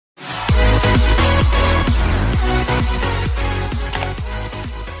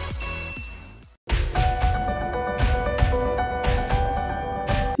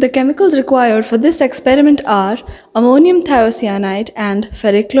The chemicals required for this experiment are ammonium thiocyanate and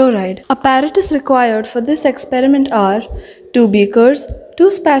ferric chloride. Apparatus required for this experiment are 2 beakers, 2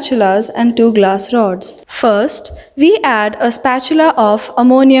 spatulas and 2 glass rods. First, we add a spatula of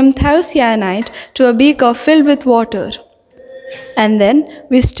ammonium thiocyanate to a beaker filled with water, and then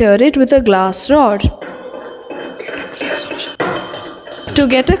we stir it with a glass rod to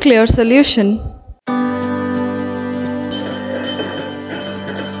get a clear solution.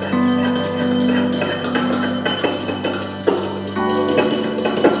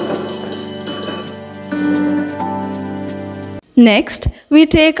 Next, we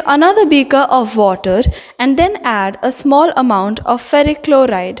take another beaker of water and then add a small amount of ferric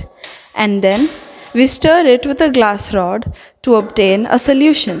chloride, and then we stir it with a glass rod to obtain a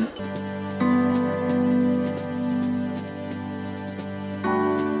solution.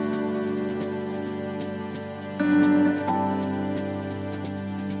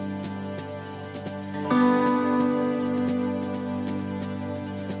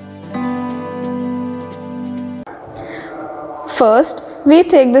 First, we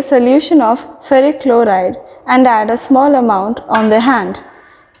take the solution of ferric chloride and add a small amount on the hand.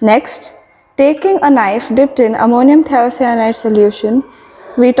 Next, taking a knife dipped in ammonium thiocyanate solution,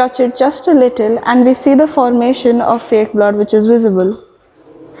 we touch it just a little and we see the formation of fake blood which is visible.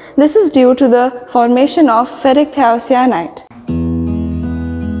 This is due to the formation of ferric thiocyanate.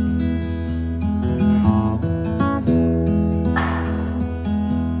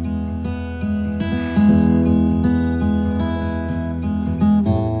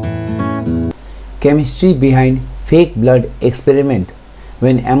 Chemistry behind fake blood experiment.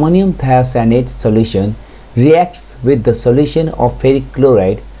 When ammonium thiocyanate solution reacts with the solution of ferric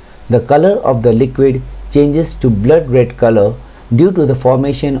chloride, the color of the liquid changes to blood red color due to the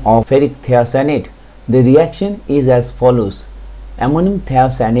formation of ferric thiocyanate. The reaction is as follows. Ammonium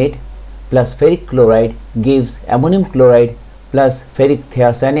thiocyanate plus ferric chloride gives ammonium chloride plus ferric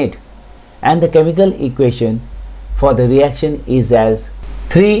thiocyanate, and the chemical equation for the reaction is as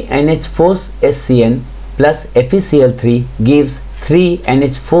 3NH4SCN plus FeCl3 gives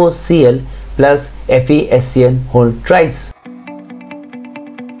 3NH4Cl plus FeSCN whole thrice.